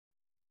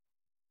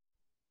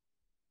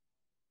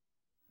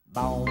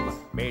Boom,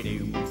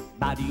 ba-doom,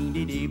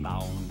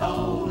 ba-dee-dee-dee-boom.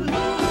 Oh,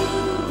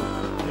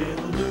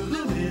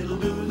 little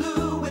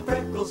Lulu, with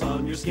freckles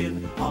on your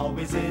skin.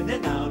 Always in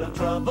and out of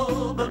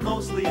trouble, but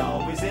mostly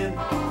always in.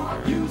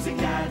 Using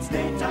Dad's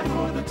name tag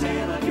for the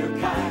tail of your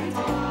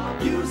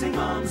kite. Using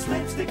Mom's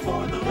lipstick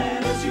for the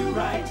letters you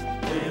write.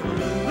 Little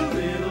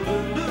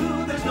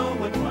Lulu, there's no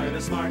one quite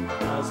as smart.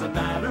 Doesn't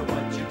matter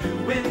what you're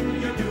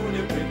doing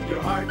it with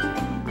your heart.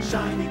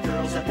 Shiny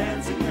curls are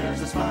dancing,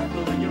 there's a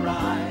sparkle in your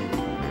eye.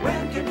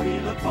 When can we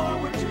look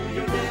forward to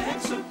your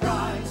next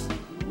surprise?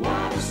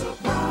 What a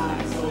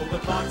surprise! Oh, the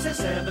clock says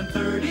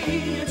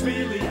 7:30, it's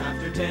really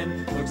after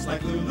 10. Looks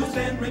like Lulu's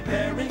been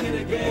repairing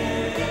it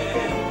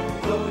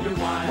again. Though you're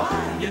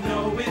wild, you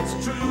know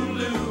it's true,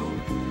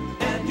 Lou.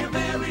 And you're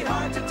very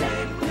hard to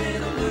take.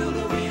 Little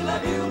Lulu, we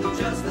love you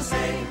just the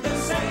same, the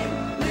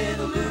same.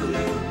 Little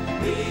Lulu,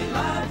 we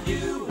love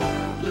you,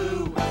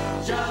 Lou,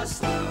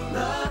 just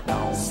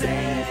the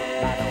same.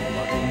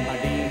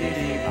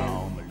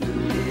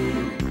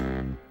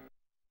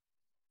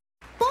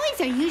 Boys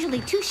are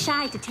usually too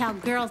shy to tell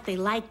girls they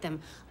like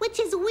them, which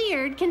is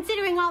weird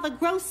considering all the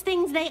gross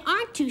things they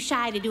aren't too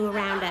shy to do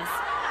around us.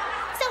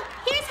 So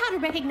here's how to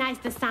recognize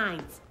the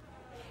signs.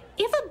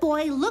 If a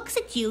boy looks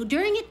at you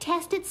during a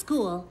test at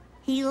school,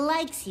 he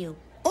likes you,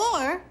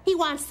 or he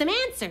wants some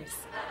answers.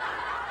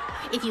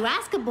 If you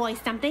ask a boy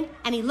something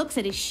and he looks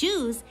at his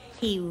shoes,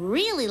 he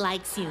really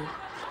likes you.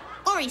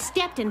 Or he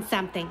stepped in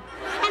something.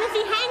 And if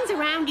he hangs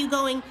around you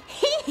going,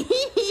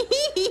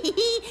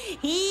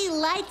 he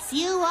likes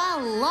you a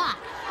lot.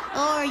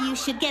 Or you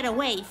should get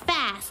away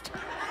fast.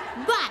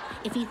 But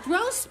if he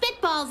throws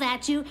spitballs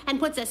at you and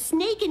puts a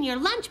snake in your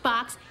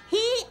lunchbox,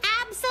 he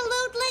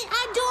absolutely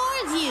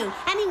adores you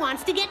and he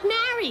wants to get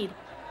married.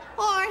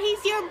 Or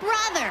he's your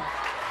brother.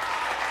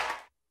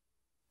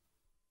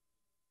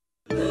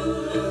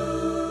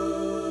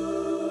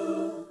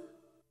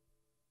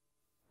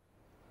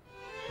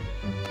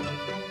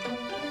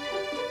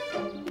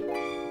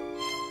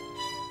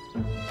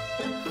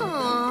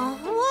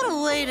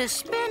 To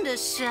spend a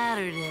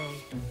Saturday.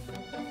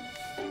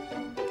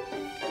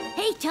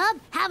 Hey, Tub,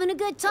 having a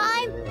good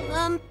time?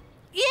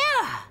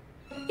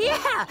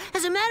 Yeah,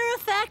 as a matter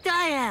of fact,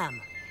 I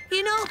am.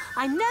 You know,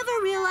 I never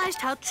realized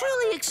how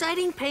truly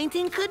exciting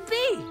painting could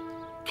be.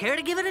 Care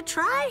to give it a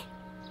try?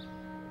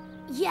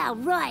 Yeah,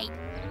 right.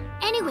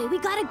 Anyway, we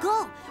gotta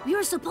go. We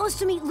were supposed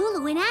to meet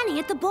Lulu and Annie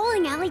at the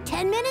bowling alley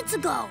 10 minutes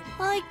ago.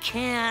 I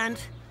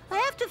can't. I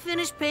have to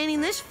finish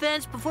painting this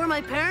fence before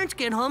my parents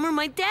get home or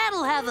my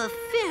dad'll have a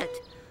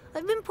fit.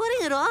 I've been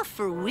putting it off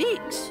for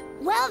weeks.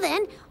 Well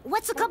then,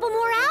 what's a couple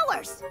more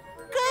hours?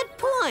 Good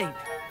point.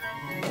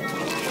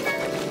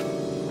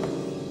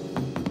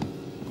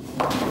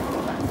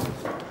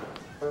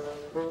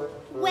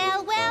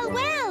 Well,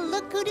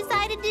 look who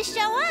decided to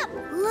show up.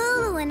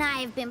 Lulu and I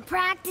have been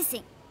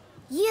practicing.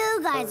 You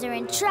guys are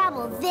in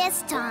trouble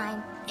this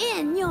time.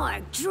 In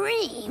your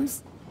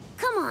dreams.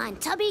 Come on,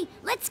 Tubby,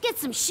 let's get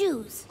some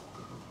shoes.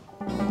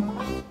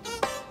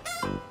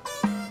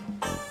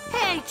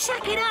 Hey,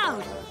 check it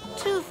out!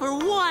 2 for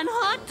 1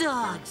 hot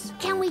dogs!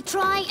 Can we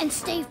try and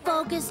stay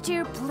focused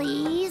here,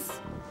 please?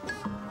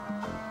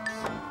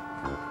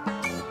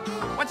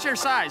 What's your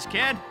size,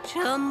 kid?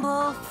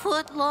 Jumbo,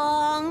 foot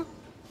long,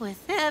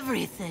 with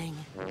everything.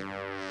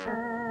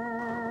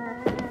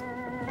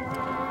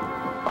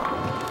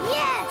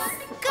 Yes!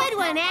 Good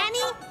one,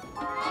 Annie.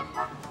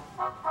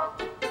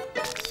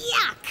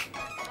 Yuck!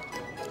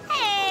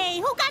 Hey,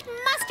 who got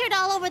mustard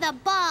all over the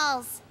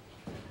balls?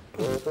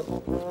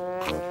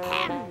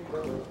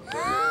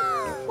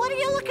 What are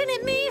you looking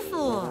at me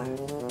for?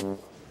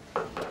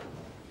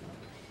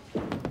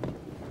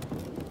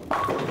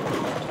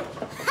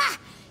 Ha!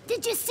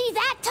 Did you see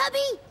that,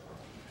 Tubby?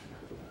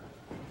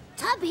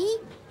 Tubby?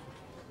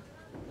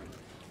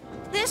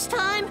 This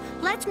time,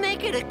 let's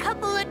make it a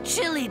couple of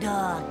chili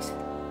dogs.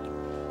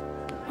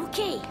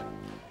 Okay,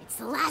 it's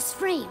the last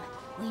frame.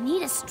 We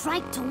need a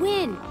strike to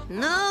win.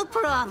 No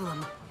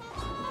problem.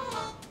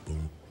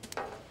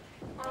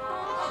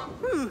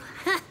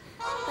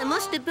 I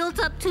must have built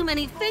up too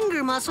many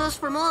finger muscles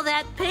from all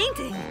that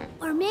painting.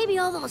 Or maybe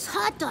all those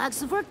hot dogs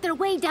have worked their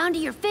way down to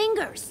your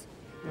fingers.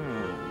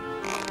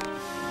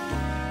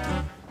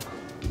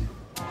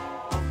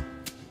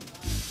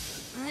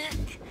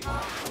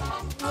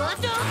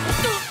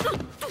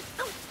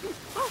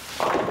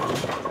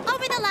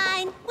 Over the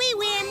line, we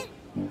win.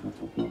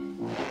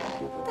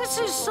 This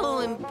is so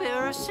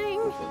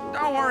embarrassing.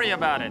 Don't worry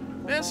about it.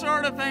 This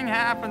sort of thing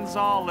happens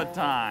all the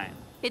time.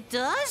 It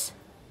does?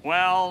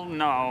 Well,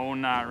 no,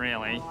 not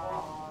really.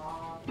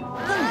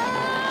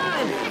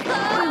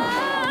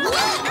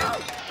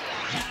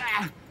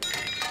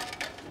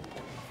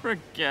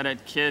 Forget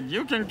it, kid.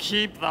 You can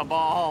keep the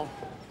ball.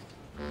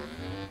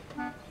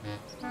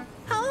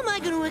 How am I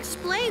going to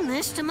explain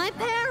this to my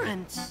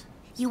parents?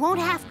 You won't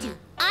have to.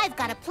 I've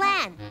got a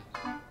plan.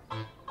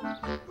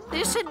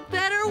 This had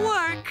better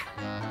work.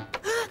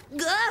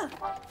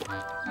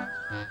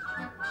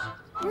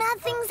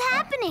 Nothing's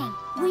happening.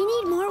 We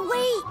need more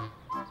weight.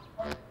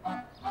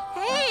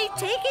 Hey,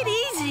 take it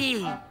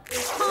easy.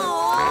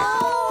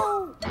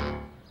 Oh!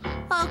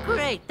 Oh,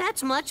 great.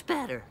 That's much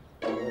better.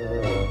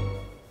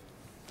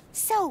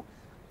 So,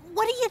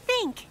 what do you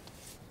think?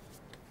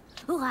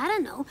 Oh, I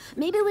don't know.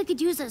 Maybe we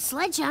could use a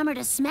sledgehammer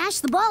to smash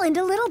the ball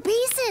into little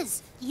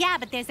pieces. Yeah,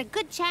 but there's a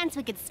good chance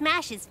we could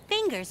smash his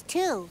fingers,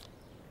 too.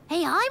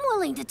 Hey, I'm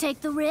willing to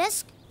take the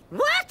risk.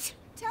 What?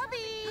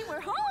 Tubby,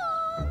 we're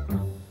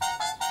home.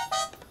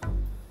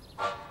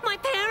 My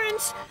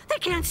parents, they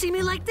can't see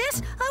me like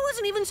this. I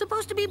wasn't even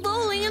supposed to be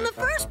bowling in the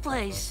first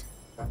place.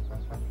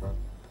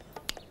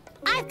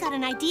 I've got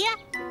an idea.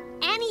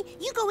 Annie,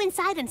 you go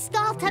inside and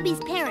stall Tubby's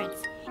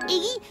parents.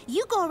 Iggy,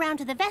 you go around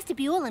to the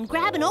vestibule and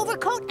grab an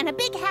overcoat and a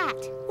big hat.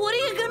 What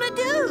are you gonna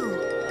do?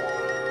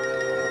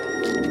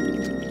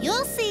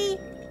 You'll see.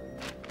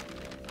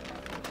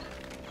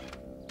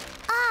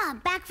 Ah,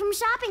 back from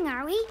shopping,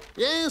 are we?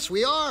 Yes,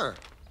 we are.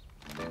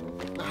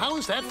 How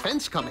is that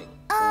fence coming?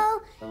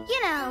 Oh,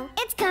 you know,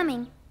 it's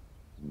coming.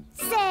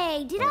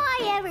 Say, did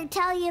I ever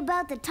tell you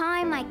about the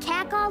time my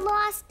cat got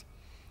lost?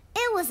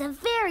 It was a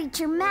very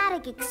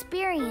traumatic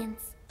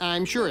experience.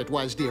 I'm sure it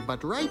was, dear,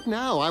 but right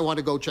now I want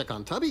to go check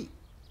on Tubby.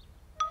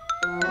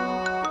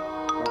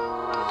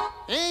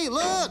 Hey,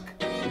 look!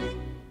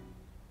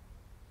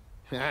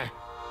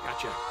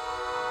 Gotcha.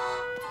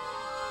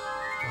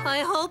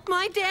 I hope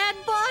my dad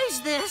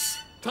buys this.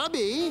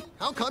 Tubby,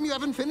 how come you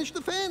haven't finished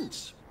the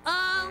fence?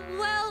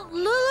 Well,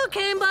 Lulu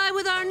came by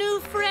with our new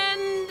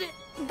friend.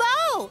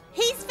 Bo!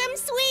 He's from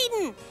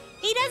Sweden.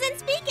 He doesn't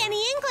speak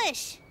any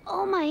English.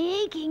 Oh, my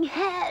aching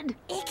head.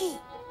 Iggy,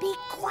 be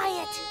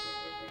quiet.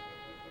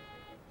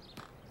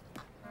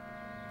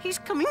 He's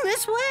coming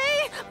this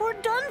way. We're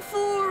done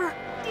for.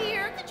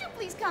 Dear, could you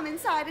please come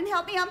inside and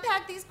help me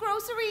unpack these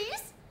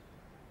groceries?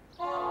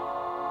 All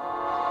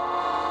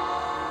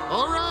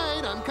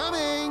right, I'm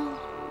coming.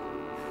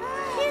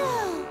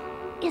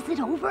 Is it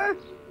over?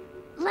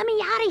 Let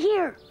me out of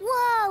here.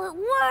 Whoa, it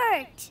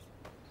worked.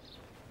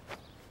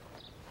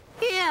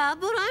 Yeah,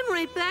 but I'm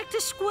right back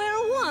to square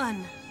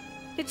one.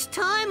 It's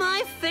time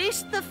I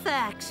faced the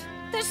facts.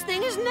 This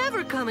thing is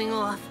never coming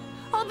off.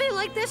 I'll be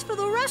like this for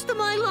the rest of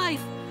my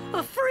life.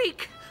 A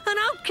freak, an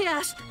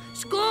outcast,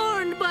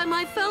 scorned by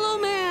my fellow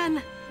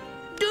man.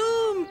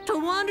 Doomed to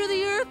wander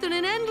the earth in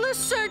an endless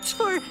search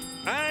for...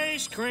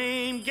 Ice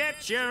cream,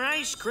 get your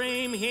ice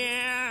cream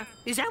here.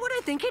 Is that what I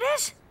think it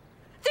is?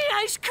 The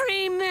Ice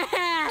Cream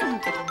Man!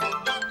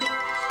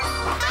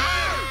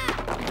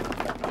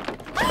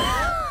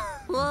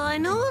 Well, I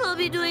know what I'll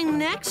be doing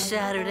next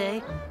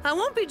Saturday. I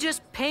won't be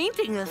just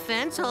painting a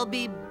fence, I'll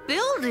be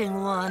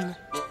building one.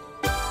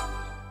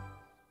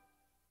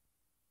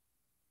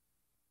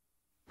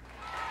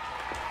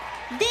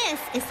 This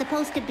is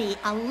supposed to be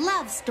a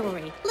love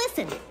story.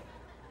 Listen.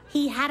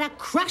 He had a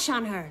crush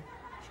on her.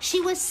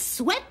 She was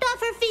swept off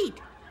her feet.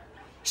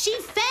 She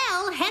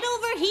fell head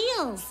over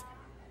heels.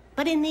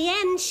 But in the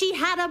end, she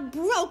had a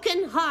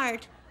broken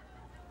heart.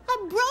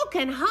 A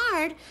broken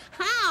heart?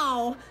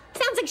 How?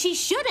 Sounds like she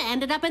should have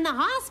ended up in the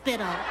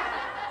hospital.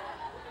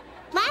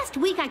 Last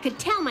week, I could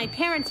tell my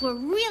parents were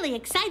really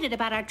excited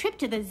about our trip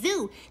to the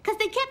zoo because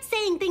they kept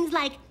saying things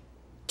like,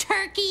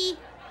 turkey,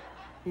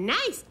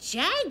 nice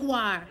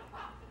jaguar,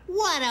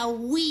 what a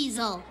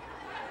weasel,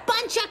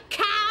 bunch of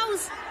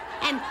cows,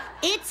 and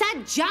it's a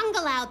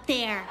jungle out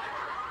there.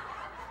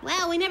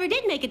 Well, we never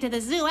did make it to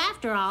the zoo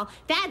after all.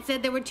 Dad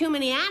said there were too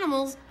many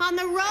animals on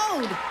the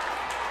road.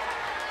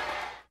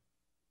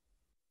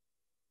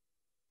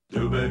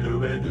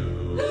 Dooba-dooba-doo.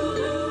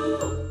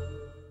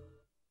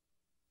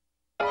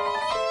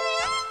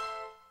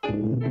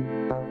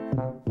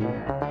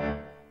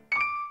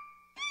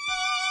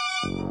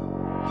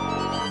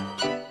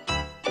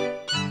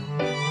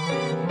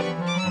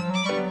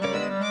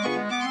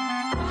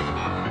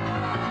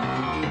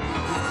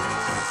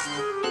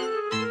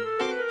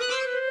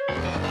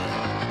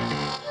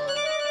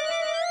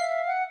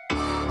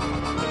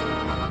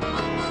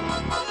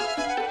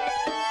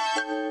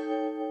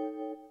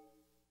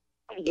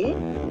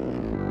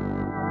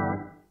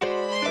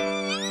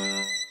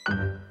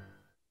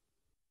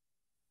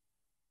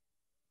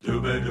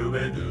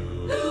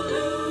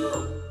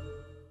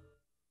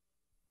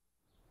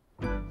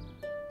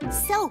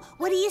 So,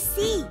 what do you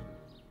see?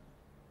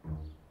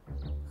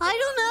 I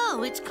don't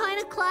know, it's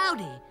kind of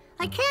cloudy.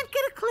 I can't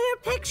get a clear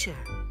picture.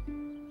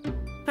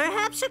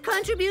 Perhaps a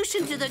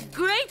contribution to the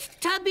great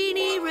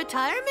Tubbini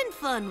retirement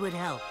fund would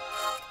help.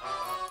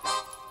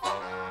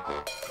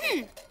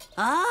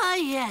 Ah,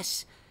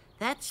 yes.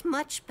 That's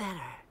much better.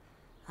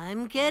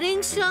 I'm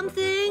getting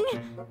something.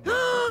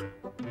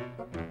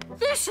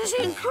 This is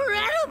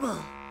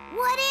incredible!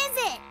 What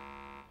is it?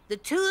 The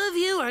two of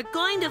you are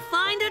going to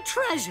find a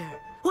treasure.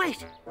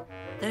 Wait,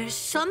 there's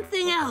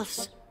something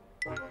else.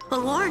 A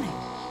warning.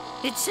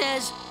 It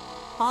says,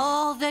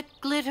 all that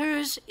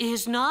glitters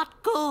is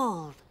not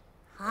gold.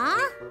 Huh?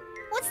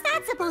 What's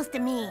that supposed to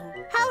mean?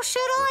 How should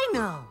I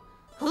know?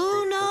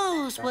 Who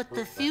knows what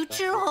the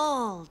future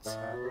holds?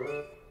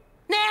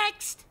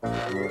 Next!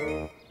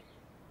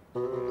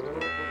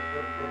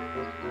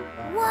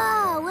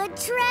 Whoa, a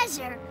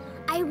treasure.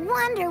 I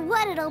wonder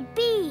what it'll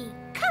be.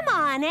 Come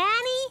on,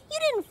 Annie. You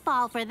didn't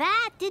fall for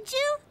that, did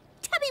you?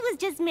 Tubby was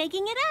just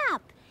making it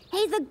up.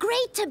 Hey, the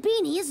great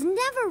Tubbini is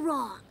never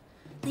wrong.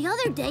 The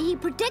other day, he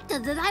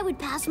predicted that I would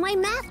pass my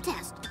math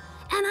test.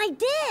 And I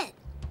did.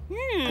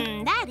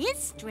 That is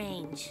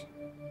strange.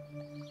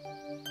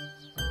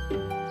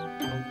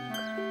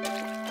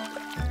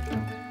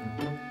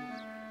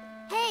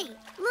 Hey,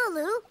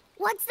 Lulu,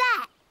 what's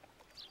that?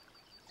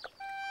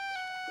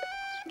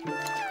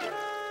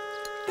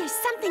 There's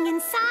something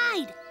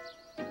inside.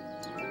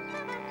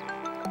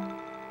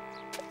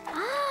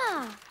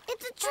 Ah,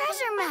 it's a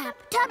treasure map.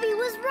 Tubby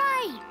was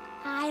right.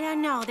 I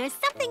don't know. There's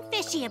something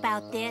fishy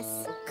about this.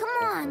 Come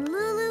on,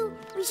 Lulu.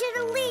 We should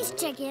at least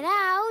check it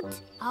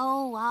out.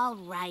 Oh, all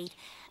right.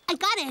 I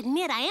gotta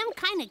admit, I am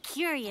kind of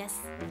curious.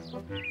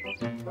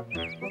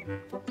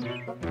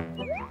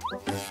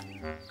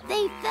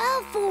 They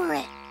fell for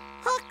it.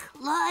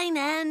 Hook, line,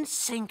 and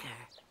sinker.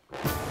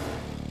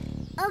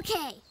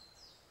 Okay.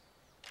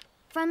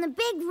 From the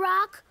big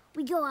rock,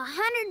 we go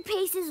 100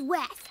 paces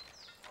west.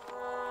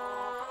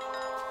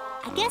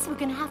 I guess we're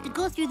gonna have to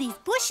go through these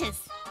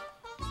bushes.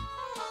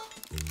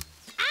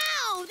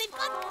 Ow! They've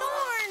got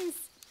thorns!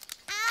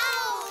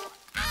 Ow!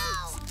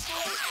 Ow!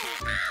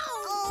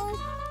 Ow!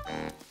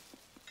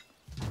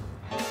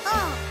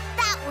 Oh,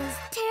 that was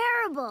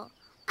terrible.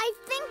 I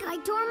think I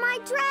tore my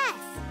dress.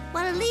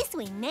 Well, at least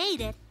we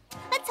made it.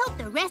 Let's hope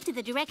the rest of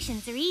the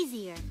directions are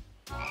easier.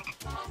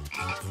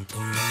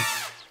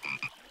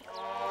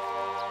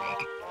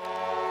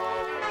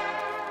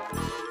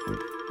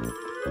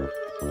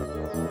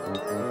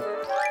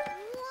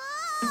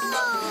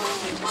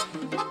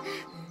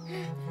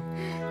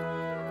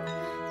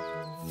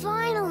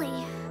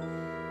 Finally,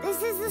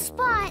 this is the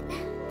spot.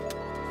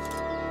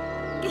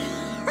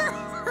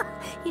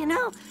 You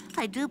know,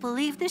 I do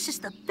believe this is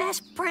the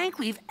best prank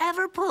we've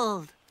ever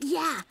pulled.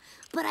 Yeah,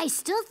 but I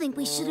still think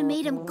we should have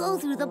made him go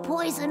through the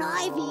poison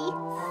ivy.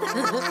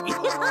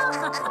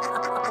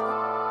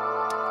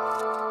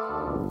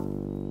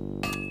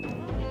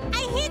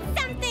 I hit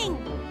something!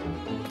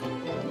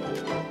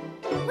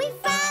 We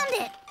found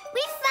it!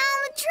 We found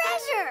the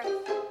treasure!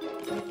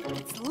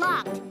 It's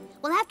locked.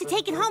 We'll have to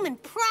take it home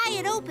and pry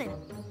it open.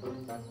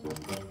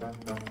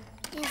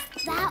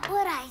 Is that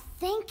what I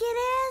think it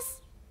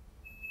is?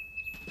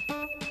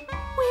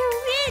 We're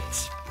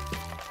rich!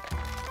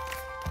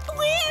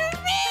 We're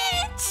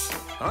rich!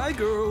 Hi,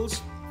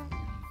 girls.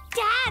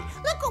 Dad,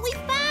 look what we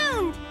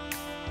found!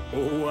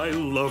 Oh, I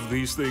love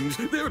these things.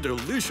 They're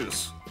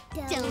delicious.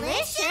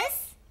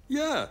 Delicious?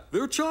 Yeah,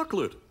 they're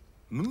chocolate.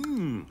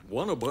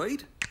 Want a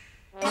bite?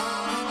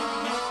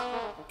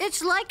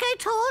 It's like I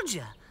told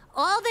you.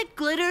 All that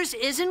glitters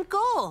isn't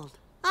gold.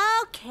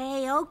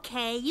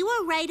 Okay. You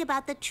were right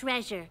about the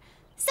treasure.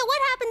 So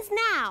what happens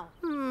now?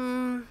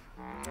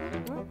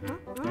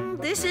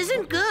 This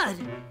isn't good.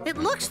 It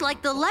looks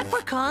like the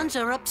leprechauns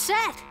are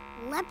upset.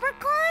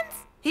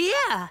 Leprechauns?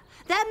 Yeah,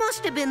 that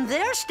must have been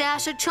their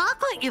stash of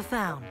chocolate you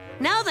found.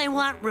 Now they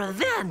want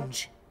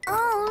revenge.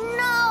 Oh,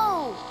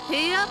 no!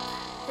 Yep,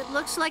 it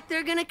looks like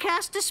they're gonna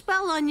cast a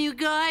spell on you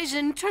guys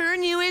and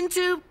turn you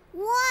into...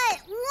 What?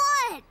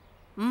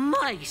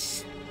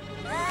 mice.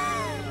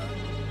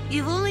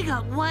 You've only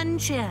got one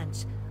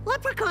chance.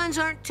 Leprechauns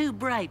aren't too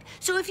bright,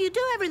 so if you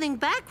do everything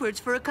backwards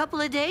for a couple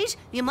of days,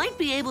 you might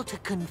be able to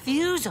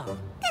confuse them.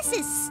 This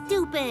is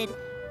stupid.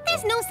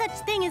 There's no such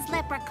thing as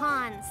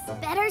leprechauns.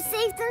 Better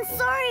safe than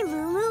sorry,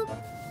 Lulu.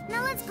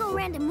 Now let's go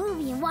rent a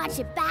movie and watch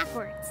it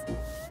backwards.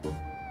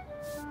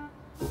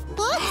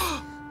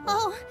 Books?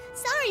 Oh,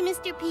 sorry,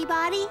 Mr.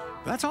 Peabody.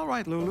 That's all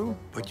right, Lulu,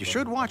 but you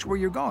should watch where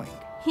you're going.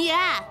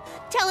 Yeah,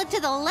 tell it to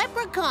the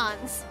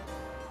leprechauns.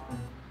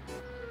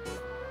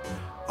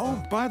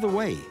 Oh, by the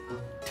way,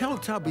 tell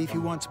Tubby if he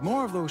wants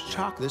more of those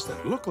chocolates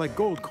that look like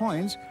gold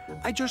coins.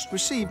 I just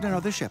received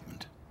another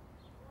shipment.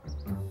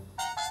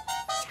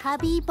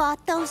 Tubby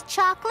bought those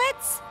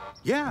chocolates?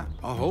 Yeah,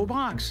 a whole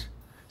box.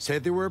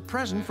 Said they were a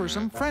present for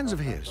some friends of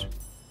his.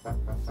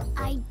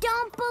 I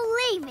don't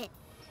believe it.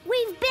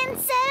 We've been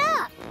set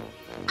up.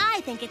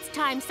 I think it's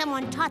time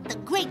someone taught the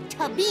great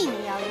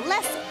Tubbini a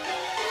lesson.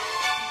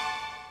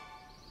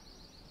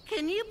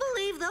 Can you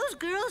believe those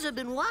girls have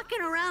been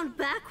walking around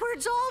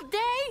backwards all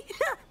day?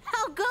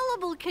 How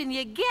gullible can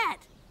you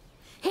get?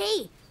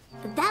 Hey,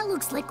 that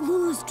looks like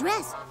Lulu's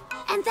dress.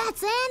 And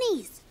that's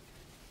Annie's.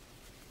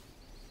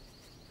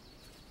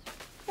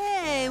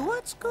 Hey,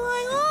 what's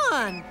going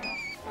on?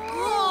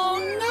 Oh,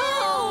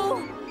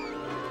 no!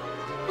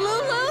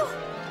 Lulu?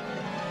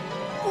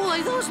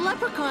 Boy, those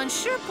leprechauns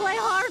sure play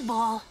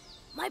hardball.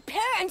 My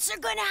parents are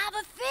gonna have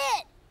a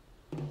fit.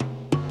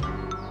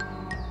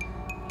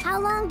 How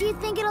long do you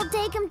think it'll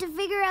take them to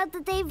figure out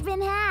that they've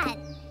been had?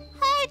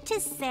 Hard to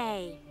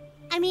say.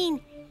 I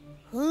mean,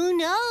 who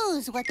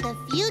knows what the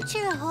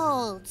future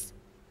holds?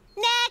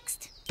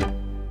 Next!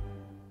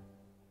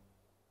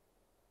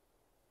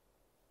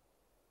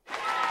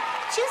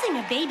 Choosing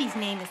a baby's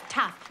name is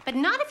tough, but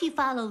not if you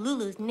follow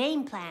Lulu's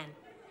name plan.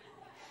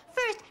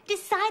 First,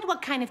 decide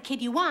what kind of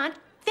kid you want,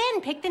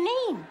 then pick the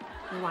name.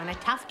 You want a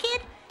tough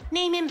kid?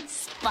 Name him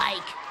Spike.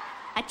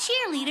 A A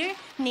cheerleader,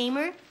 name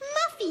her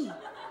Muffy.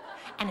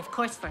 And of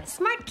course, for a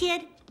smart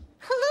kid,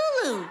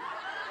 Lulu.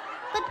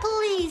 But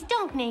please,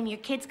 don't name your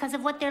kids because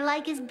of what they're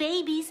like as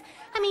babies.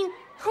 I mean,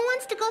 who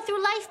wants to go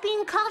through life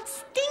being called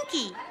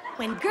stinky?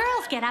 When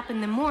girls get up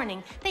in the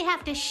morning, they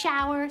have to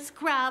shower,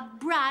 scrub,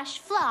 brush,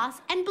 floss,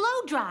 and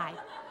blow dry.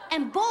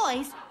 And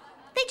boys,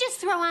 they just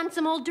throw on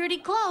some old dirty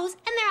clothes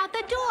and they're out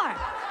the door.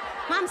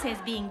 Mom says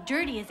being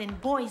dirty is in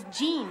boys'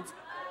 jeans.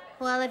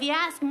 Well, if you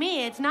ask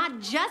me, it's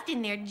not just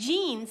in their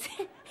jeans.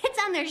 It's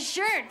on their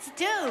shirts,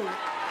 too.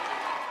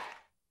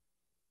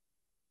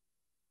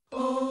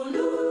 Oh,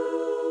 Lulu.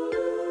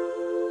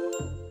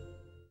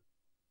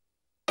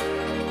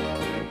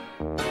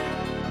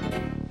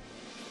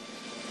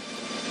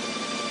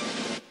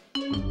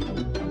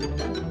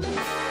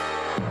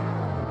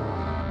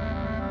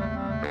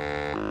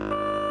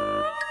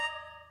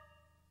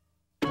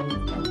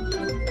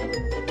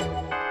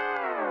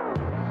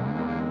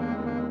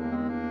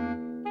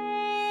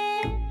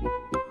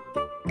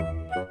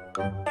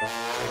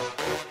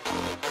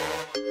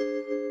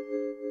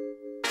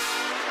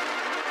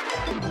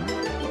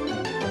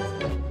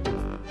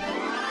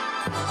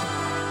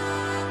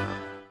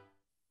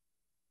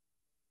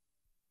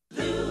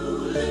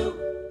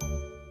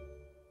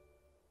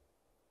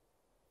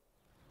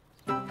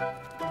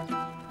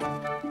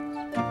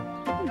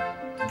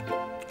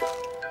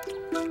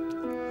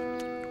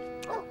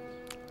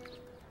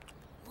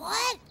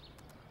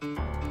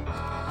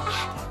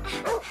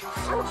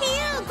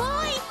 Heel,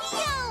 boy,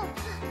 heel!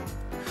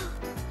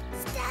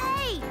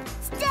 Stay!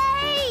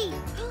 Stay!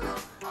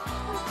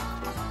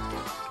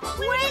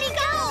 Where'd he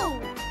go?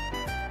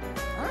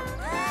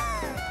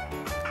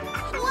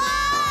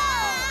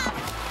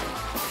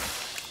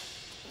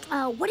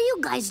 Whoa! What are you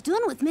guys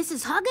doing with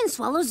Mrs.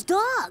 Hugginswallow's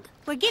dog?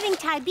 We're giving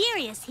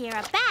Tiberius here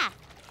a bath.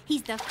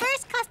 He's the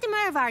first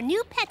customer of our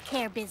new pet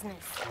care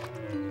business.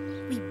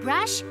 We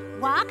brush,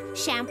 walk,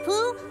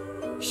 shampoo.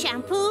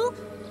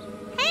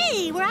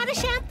 Hey, we're out of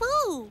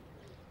shampoo.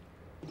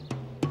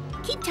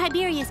 Keep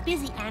Tiberius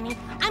busy, Annie.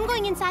 I'm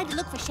going inside to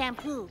look for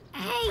shampoo.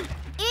 Hey,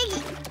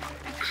 Iggy,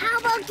 how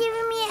about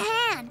giving me a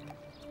hand?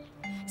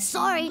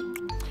 Sorry,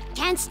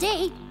 can't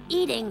stay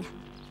eating.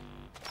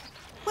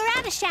 We're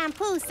out of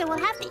shampoo, so we'll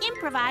have to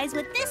improvise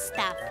with this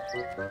stuff.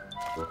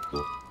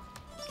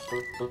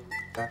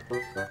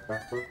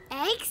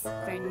 Eggs?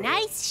 For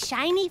nice,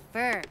 shiny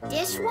fur.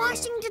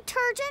 Dishwashing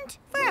detergent?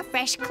 For a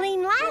fresh,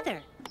 clean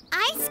lather.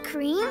 Ice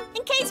cream?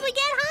 In case we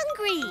get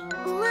hungry.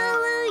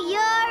 Lulu,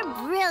 you're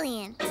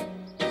brilliant.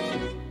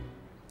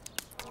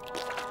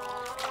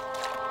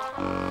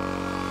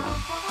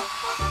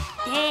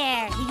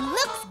 There, he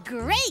looks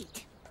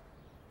great.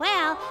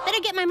 Well, better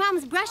get my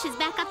mom's brushes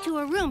back up to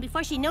her room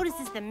before she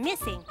notices them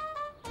missing.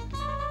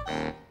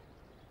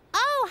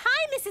 Oh,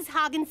 hi, Mrs.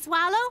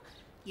 Hogginswallow.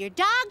 Your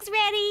dog's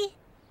ready.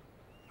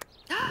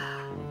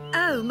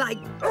 Oh, my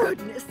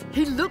goodness.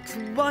 He looks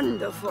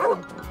wonderful.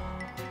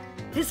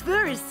 His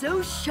fur is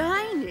so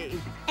shiny.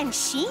 And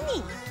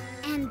sheeny.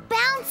 And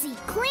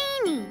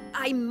bouncy-cleany.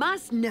 I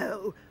must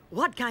know,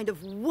 what kind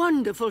of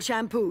wonderful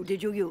shampoo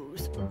did you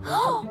use?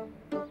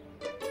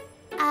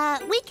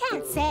 We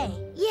can't say.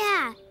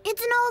 Yeah,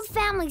 it's an old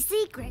family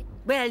secret.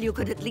 Well, you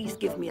could at least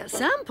give me a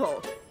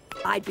sample.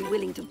 I'd be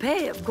willing to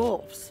pay, of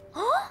course.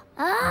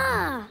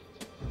 Ah!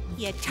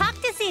 You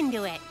talked us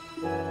into it.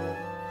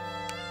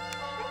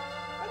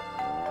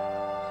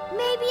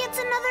 Maybe it's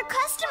another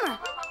customer.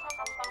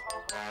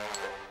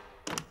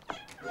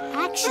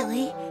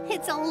 Actually,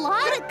 it's a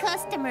lot of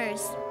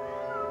customers.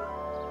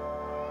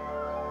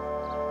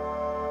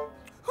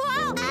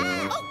 Whoa!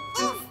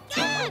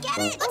 Get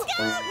it! Let's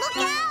go! Look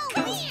out!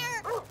 Come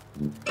here!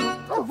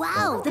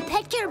 Wow, the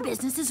pet care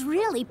business is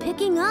really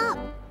picking up.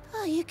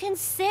 Oh, you can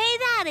say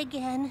that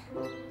again.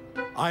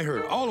 I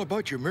heard all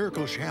about your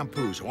miracle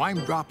shampoo, so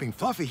I'm dropping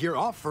Fluffy here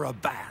off for a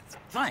bath.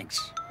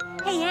 Thanks.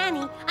 Hey,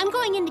 Annie, I'm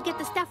going in to get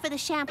the stuff for the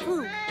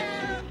shampoo.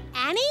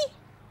 Annie?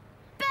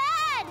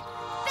 Bad!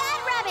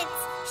 Bad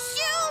rabbits!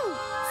 Shoo!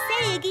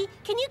 Say, Iggy,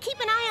 can you keep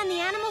an eye on the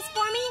animals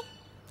for me?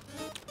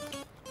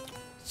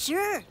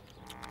 Sure.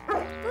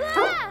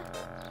 Ah!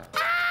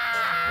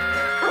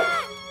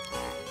 Ah!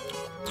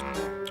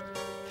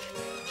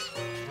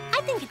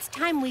 I think it's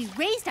time we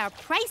raised our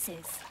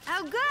prices.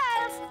 Oh,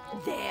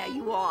 girls! There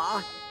you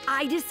are.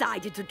 I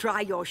decided to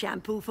try your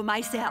shampoo for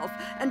myself.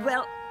 And,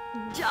 well,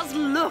 just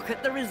look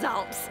at the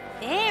results.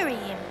 Very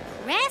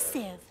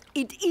impressive.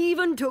 It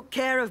even took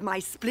care of my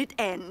split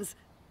ends.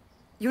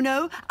 You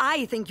know,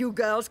 I think you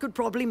girls could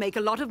probably make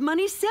a lot of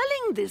money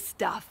selling this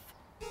stuff.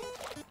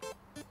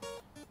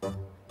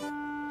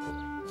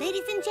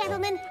 Ladies and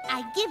gentlemen,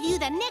 I give you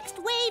the next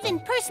wave in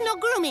personal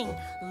grooming.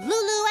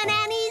 Lulu and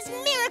Annie's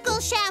Miracle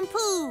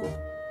Shampoo.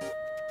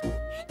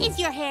 Is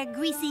your hair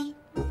greasy?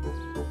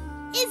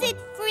 Is it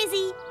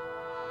frizzy?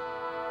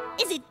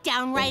 Is it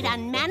downright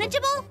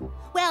unmanageable?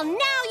 Well,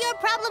 now your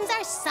problems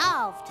are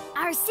solved.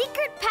 Our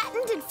secret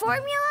patented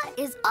formula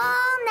is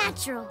all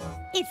natural.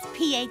 It's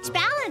pH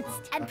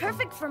balanced. And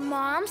perfect for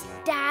moms,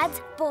 dads,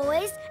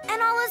 boys,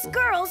 and all us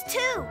girls,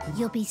 too.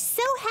 You'll be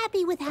so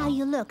happy with how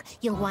you look,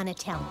 you'll want to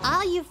tell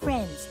all your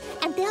friends.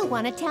 And they'll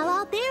want to tell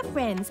all their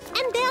friends.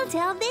 And they'll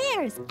tell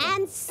theirs.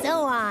 And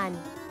so on.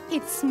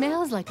 It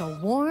smells like a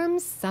warm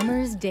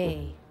summer's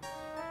day.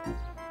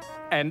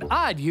 And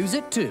I'd use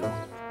it too.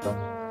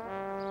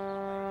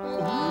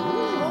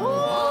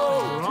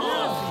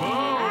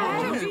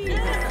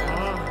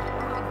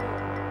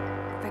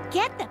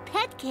 Forget the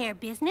pet care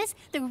business.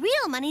 The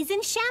real money's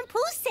in shampoo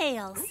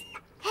sales.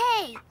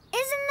 Hey,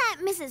 isn't that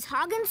Mrs.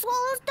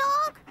 Hoggenswallow's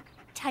dog?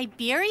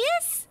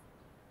 Tiberius?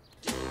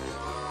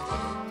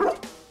 Well,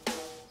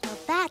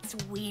 that's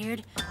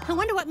weird. I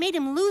wonder what made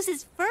him lose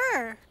his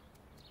fur.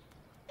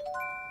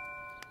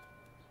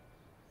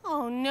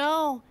 Oh,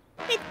 no.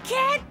 It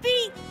can't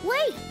be.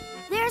 Wait,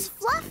 there's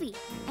Fluffy,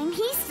 and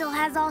he still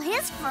has all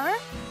his fur.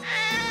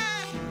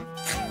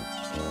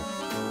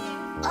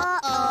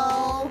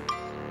 Uh-oh.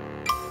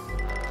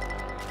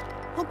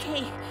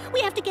 Okay, we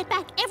have to get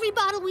back every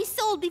bottle we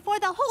sold before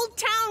the whole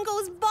town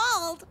goes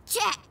bald.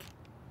 Check.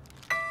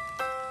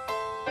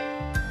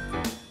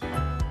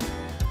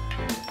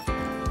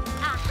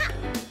 Aha!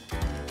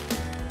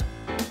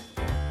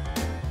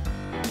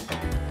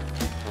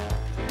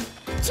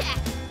 Check.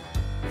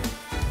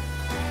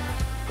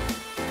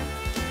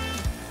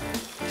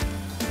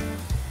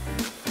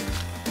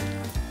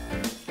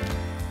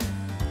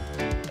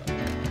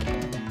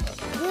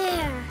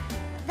 There.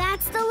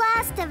 That's the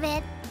last of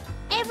it.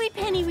 Every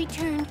penny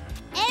returned,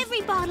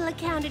 every bottle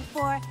accounted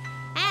for,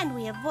 and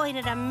we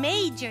avoided a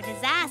major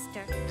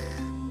disaster.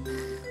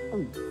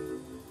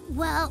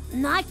 Well,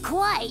 not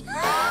quite.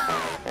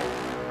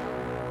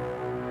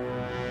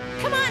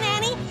 Come on,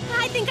 Annie.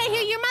 I think I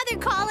hear your mother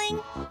calling.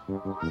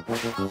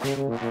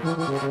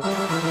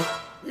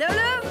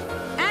 Lulu?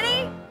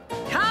 Annie?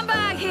 Come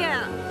back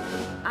here.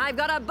 I've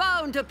got a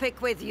bone to pick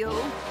with you.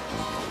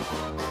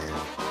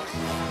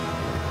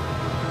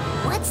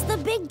 What's the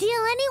big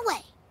deal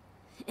anyway?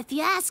 If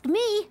you ask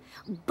me,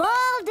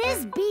 bald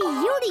is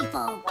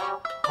beautiful.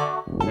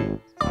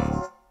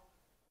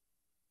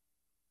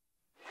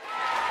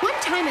 One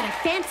time at a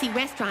fancy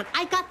restaurant,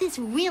 I got this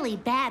really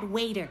bad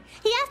waiter.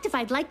 He asked if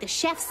I'd like the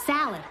chef's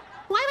salad.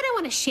 Why would I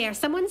want to share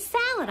someone's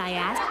salad, I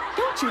asked.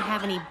 Don't you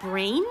have any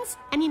brains?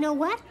 And you know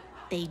what?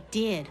 They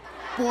did.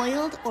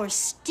 Boiled or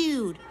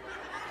stewed.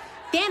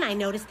 Then I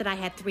noticed that I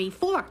had 3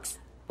 forks.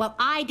 Well,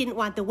 I didn't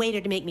want the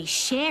waiter to make me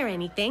share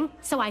anything,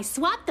 so I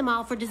swapped them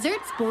all for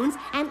dessert spoons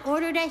and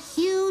ordered a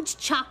huge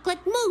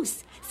chocolate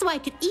mousse so I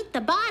could eat the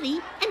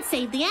body and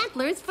save the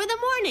antlers for the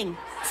morning.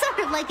 Sort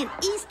of like an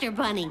Easter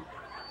bunny.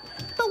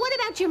 But what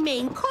about your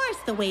main course,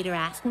 the waiter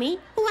asked me.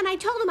 When I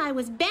told him I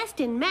was best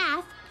in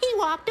math, he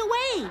walked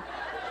away.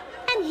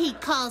 And he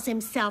calls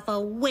himself a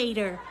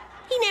waiter.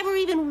 He never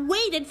even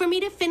waited for me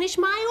to finish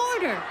my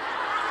order.